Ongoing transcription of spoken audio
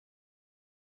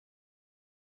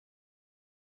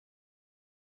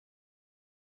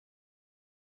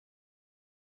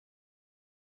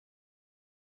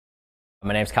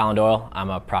My name's Colin Doyle.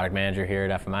 I'm a product manager here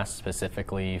at FMS,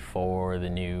 specifically for the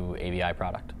new AVI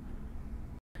product.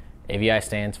 AVI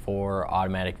stands for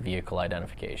Automatic Vehicle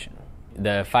Identification.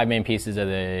 The five main pieces of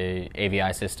the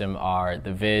AVI system are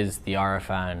the VIS, the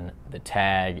RFN, the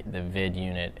tag, the VID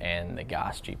unit, and the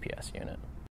GOS GPS unit.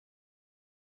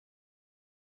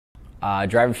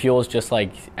 Driver fuel is just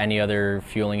like any other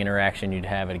fueling interaction you'd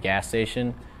have at a gas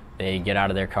station. They get out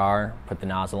of their car, put the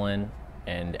nozzle in,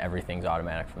 and everything's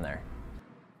automatic from there.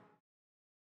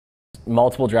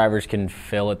 Multiple drivers can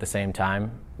fill at the same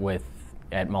time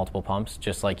at multiple pumps,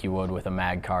 just like you would with a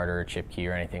mag card or a chip key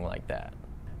or anything like that.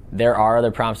 There are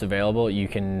other prompts available. You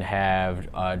can have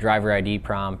a driver ID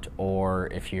prompt, or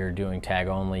if you're doing tag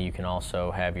only, you can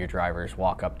also have your drivers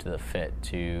walk up to the fit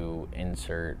to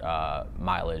insert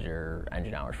mileage or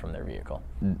engine hours from their vehicle.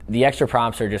 The extra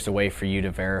prompts are just a way for you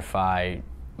to verify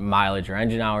mileage or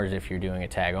engine hours if you're doing a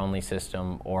tag only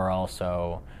system, or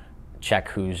also check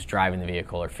who's driving the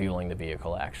vehicle or fueling the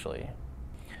vehicle actually.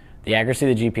 The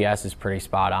accuracy of the GPS is pretty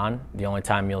spot on. The only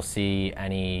time you'll see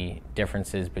any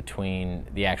differences between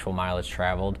the actual mileage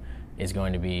traveled is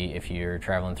going to be if you're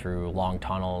traveling through long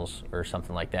tunnels or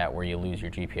something like that where you lose your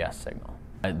GPS signal.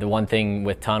 The one thing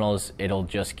with tunnels, it'll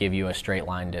just give you a straight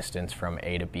line distance from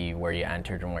A to B where you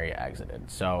entered and where you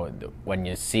exited. So when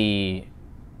you see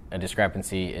a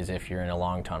discrepancy is if you're in a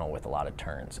long tunnel with a lot of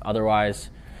turns.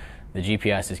 Otherwise, the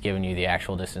GPS is giving you the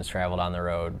actual distance traveled on the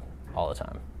road all the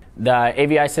time. The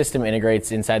AVI system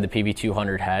integrates inside the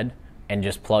PV200 head and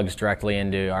just plugs directly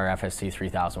into our FSC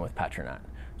 3000 with Petronet.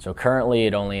 So currently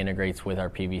it only integrates with our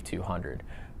PV200.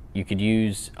 You could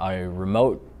use a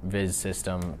remote VIS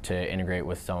system to integrate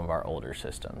with some of our older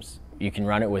systems. You can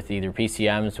run it with either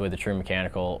PCMs with a true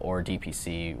mechanical or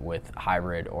DPC with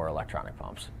hybrid or electronic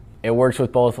pumps. It works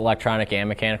with both electronic and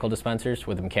mechanical dispensers.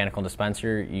 With a mechanical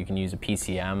dispenser, you can use a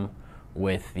PCM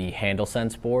with the handle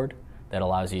sense board that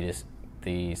allows you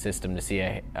the system to see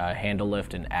a handle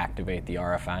lift and activate the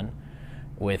RFN.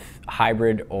 With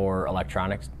hybrid or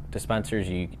electronic dispensers,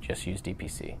 you just use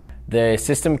DPC. The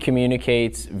system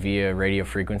communicates via radio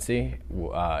frequency.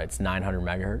 It's 900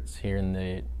 megahertz here in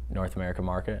the North America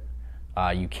market.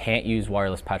 You can't use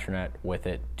wireless Petronet with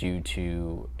it due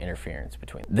to interference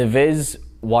between. The VIS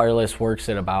wireless works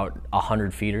at about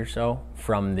 100 feet or so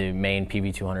from the main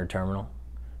PV200 terminal.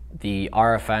 The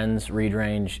RFN's read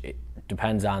range, it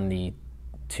depends on the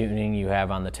tuning you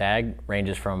have on the tag,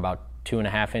 ranges from about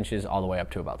 2.5 inches all the way up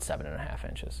to about 7.5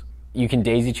 inches. You can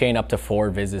daisy chain up to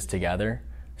 4 VISs together.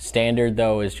 Standard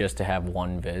though is just to have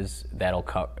one VIS. That'll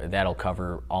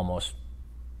cover almost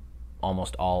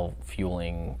all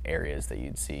fueling areas that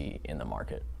you'd see in the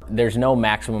market. There's no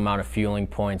maximum amount of fueling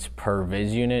points per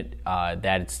VIS unit.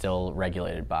 That's still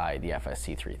regulated by the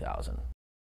FSC 3000.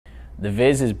 The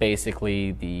VIS is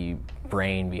basically the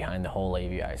brain behind the whole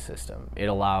AVI system. It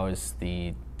allows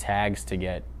the tags to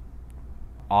get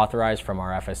authorized from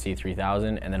our FSC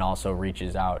 3000 and then also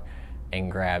reaches out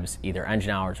and grabs either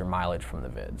engine hours or mileage from the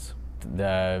VIS.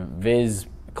 The VIS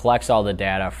collects all the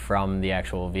data from the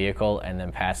actual vehicle and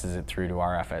then passes it through to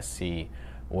our FSC,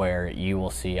 where you will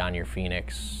see on your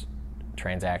Phoenix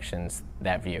transactions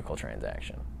that vehicle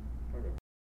transaction.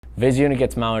 VIS unit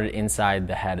gets mounted inside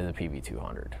the head of the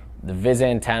PV200. The VIS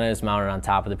antenna is mounted on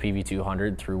top of the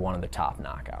PV200 through one of the top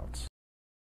knockouts.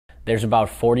 There's about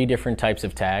 40 different types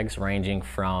of tags, ranging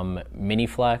from mini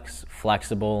flex,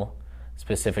 flexible,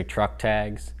 specific truck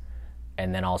tags,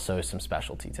 and then also some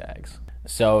specialty tags.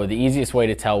 So the easiest way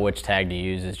to tell which tag to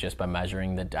use is just by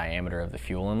measuring the diameter of the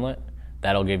fuel inlet.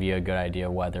 That'll give you a good idea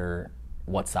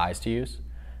what size to use.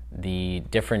 The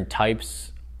different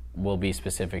types will be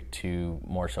specific to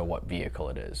more so what vehicle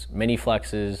it is. Mini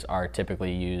flexes are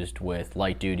typically used with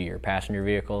light duty or passenger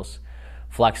vehicles.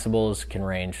 Flexibles can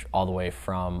range all the way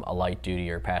from a light duty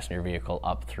or passenger vehicle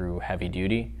up through heavy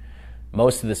duty.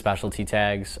 Most of the specialty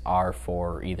tags are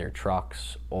for either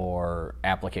trucks or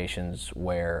applications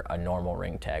where a normal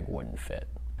ring tag wouldn't fit.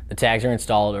 The tags are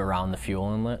installed around the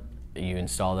fuel inlet. You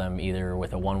install them either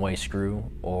with a one-way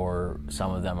screw, or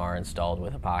some of them are installed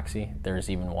with epoxy. There's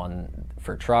even one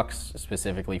for trucks,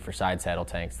 specifically for side saddle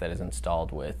tanks, that is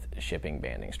installed with shipping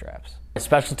banding straps. The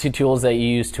specialty tools that you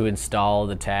use to install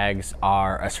the tags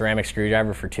are a ceramic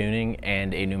screwdriver for tuning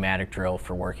and a pneumatic drill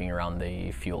for working around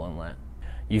the fuel inlet.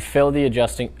 You fill the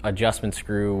adjustment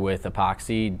screw with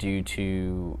epoxy due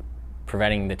to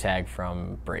preventing the tag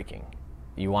from breaking.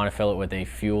 You want to fill it with a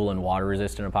fuel and water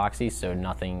resistant epoxy so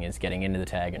nothing is getting into the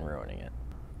tag and ruining it.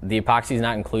 The epoxy is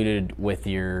not included with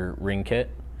your ring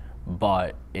kit,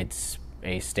 but it's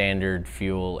a standard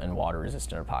fuel and water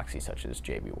resistant epoxy such as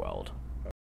JB Weld.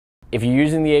 If you're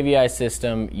using the AVI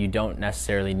system, you don't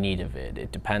necessarily need a VID.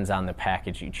 It depends on the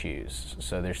package you choose.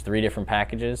 So there's 3 different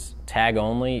packages. Tag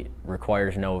only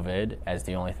requires no VID, as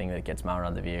the only thing that gets mounted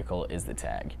on the vehicle is the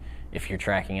tag. If you're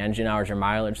tracking engine hours or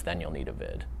mileage, then you'll need a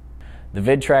VID. The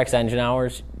VID tracks engine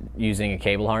hours using a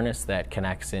cable harness that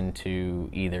connects into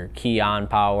either key on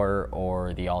power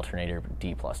or the alternator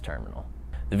D+ terminal.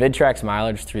 The VID tracks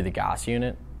mileage through the GAS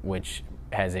unit, which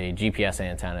has a GPS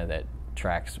antenna that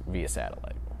tracks via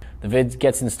satellite. The VID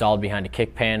gets installed behind a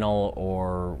kick panel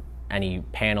or any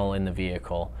panel in the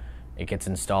vehicle. It gets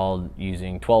installed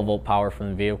using 12-volt power from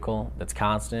the vehicle that's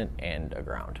constant and a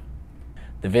ground.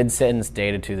 The VID sends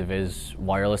data to the VIS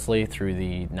wirelessly through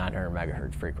the 900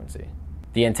 megahertz frequency.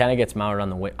 The antenna gets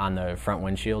mounted on the front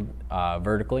windshield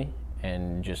vertically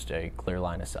and just a clear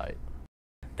line of sight.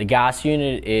 The GAS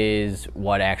unit is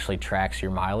what actually tracks your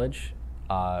mileage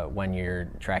when you're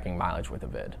tracking mileage with a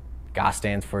VID. GAS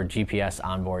stands for GPS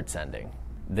Onboard Sending.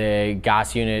 The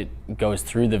GAS unit goes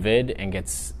through the VID and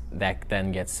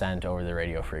then gets sent over the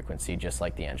radio frequency, just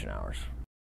like the engine hours.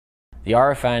 The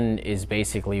RFN is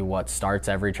basically what starts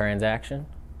every transaction.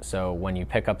 So when you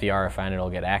pick up the RFN, it'll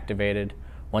get activated.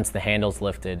 Once the handle's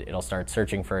lifted, it'll start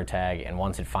searching for a tag, and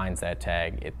once it finds that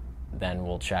tag, it then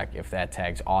will check if that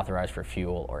tag's authorized for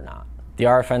fuel or not. The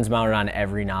RFN's mounted on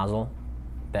every nozzle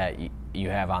that you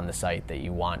have on the site that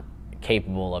you want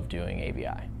capable of doing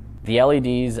AVI. The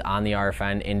LEDs on the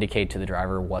RFN indicate to the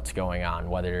driver what's going on,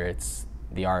 whether it's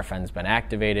the RFN's been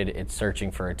activated, it's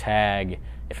searching for a tag,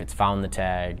 if it's found the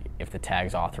tag, if the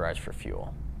tag's authorized for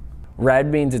fuel. Red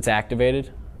means it's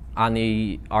activated on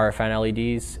the RFN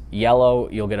LEDs. Yellow,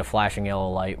 you'll get a flashing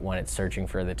yellow light when it's searching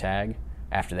for the tag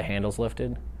after the handle's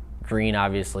lifted. Green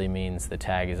obviously means the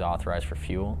tag is authorized for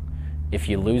fuel. If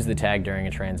you lose the tag during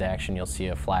a transaction, you'll see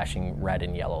a flashing red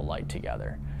and yellow light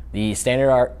together. The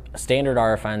standard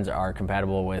RFNs are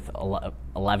compatible with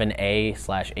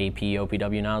 11A/AP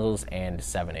OPW nozzles and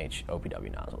 7H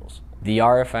OPW nozzles. The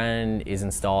RFN is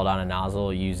installed on a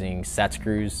nozzle using set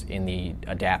screws in the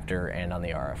adapter and on the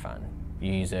RFN.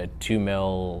 You use a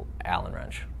 2mm Allen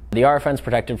wrench. The RFN is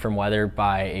protected from weather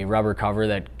by a rubber cover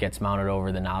that gets mounted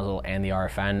over the nozzle and the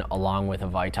RFN, along with a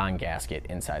Viton gasket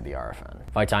inside the RFN.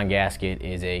 Viton gasket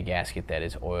is a gasket that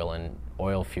is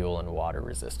oil, fuel, and water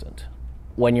resistant.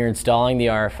 When you're installing the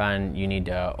RFN, you need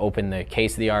to open the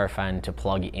case of the RFN to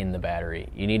plug in the battery.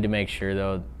 You need to make sure,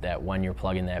 though, that when you're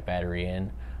plugging that battery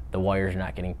in, the wires are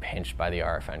not getting pinched by the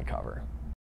RFN cover.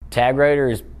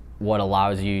 Tagwriter is what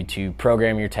allows you to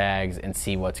program your tags and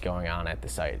see what's going on at the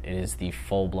site. It is the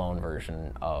full-blown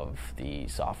version of the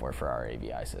software for our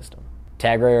AVI system.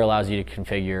 Tagwriter allows you to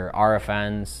configure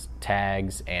RFNs,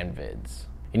 tags, and VIDs.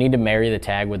 You need to marry the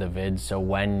tag with a VID, so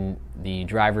when the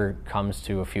driver comes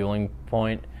to a fueling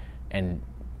point and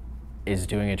is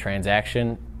doing a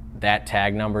transaction, that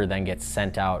tag number then gets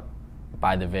sent out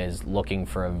by the VIS looking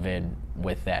for a VID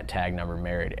with that tag number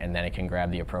married, and then it can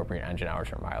grab the appropriate engine hours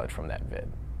or mileage from that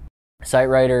VID.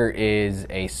 Sitewriter is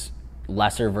a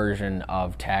lesser version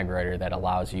of Tagwriter that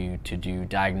allows you to do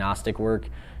diagnostic work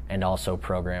and also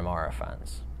program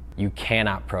RFNs. You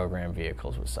cannot program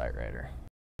vehicles with Sitewriter.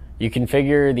 You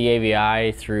configure the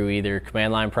AVI through either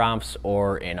command line prompts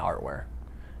or in hardware.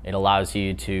 It allows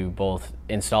you to both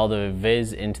install the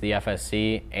VIS into the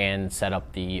FSC and set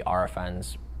up the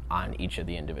RFNs on each of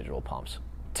the individual pumps.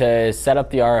 To set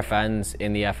up the RFNs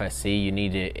in the FSC, you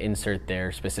need to insert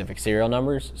their specific serial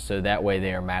numbers, so that way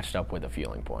they are matched up with a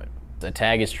fueling point. The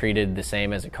tag is treated the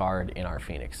same as a card in our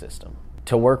Phoenix system.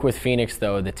 To work with Phoenix,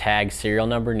 though, the tag serial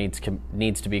number needs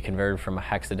to be converted from a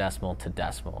hexadecimal to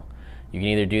decimal. You can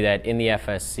either do that in the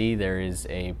FSC, there is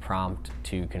a prompt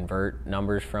to convert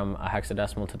numbers from a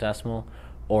hexadecimal to decimal,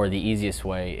 or the easiest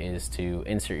way is to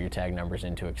insert your tag numbers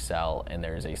into Excel, and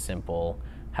there's a simple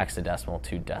hexadecimal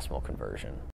to decimal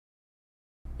conversion.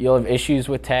 You'll have issues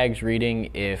with tags reading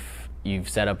if you've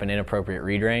set up an inappropriate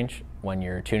read range when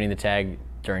you're tuning the tag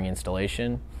during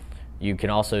installation. You can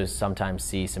also sometimes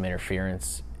see some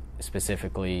interference,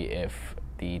 specifically if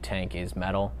the tank is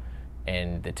metal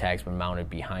and the tag's been mounted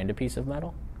behind a piece of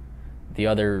metal. The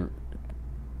other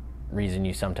reason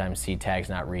you sometimes see tags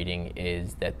not reading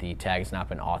is that the tag's not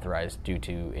been authorized due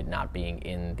to it not being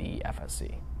in the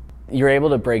FSC. You're able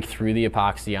to break through the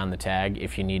epoxy on the tag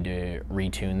if you need to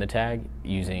retune the tag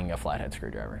using a flathead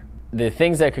screwdriver. The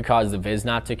things that could cause the VIS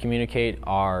not to communicate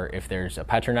are if there's a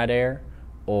Petronet error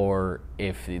or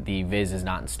if the VIS is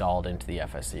not installed into the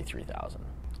FSC 3000.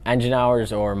 Engine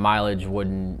hours or mileage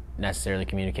wouldn't necessarily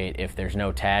communicate if there's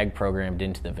no tag programmed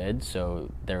into the VID,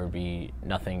 so there would be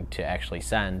nothing to actually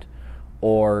send,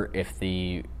 or if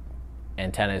the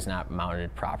antenna is not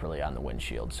mounted properly on the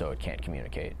windshield, so it can't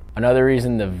communicate. Another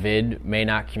reason the VID may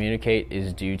not communicate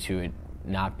is due to it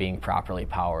not being properly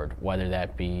powered, whether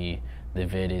that be the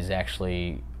VID is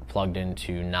actually plugged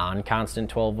into non-constant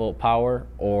 12 volt power,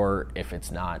 or if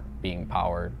it's not being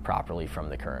powered properly from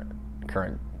the current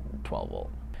 12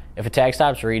 volt. If a tag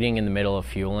stops reading in the middle of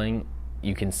fueling,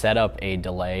 you can set up a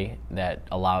delay that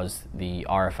allows the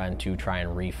RFN to try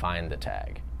and re-find the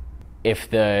tag. If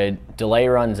the delay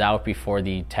runs out before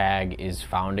the tag is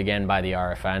found again by the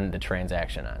RFN, the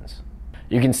transaction ends.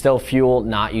 You can still fuel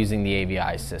not using the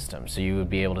AVI system, so you would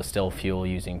be able to still fuel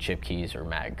using chip keys or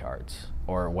mag cards,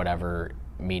 or whatever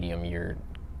medium you're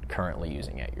currently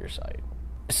using at your site.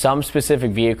 Some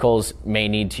specific vehicles may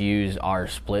need to use our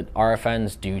split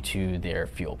RFNs due to their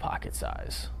fuel pocket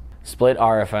size. Split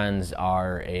RFNs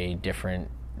are a different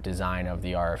design of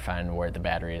the RFN where the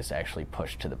battery is actually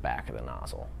pushed to the back of the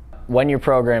nozzle. When you're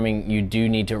programming, you do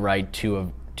need to write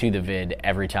to the VID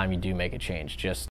every time you do make a change, just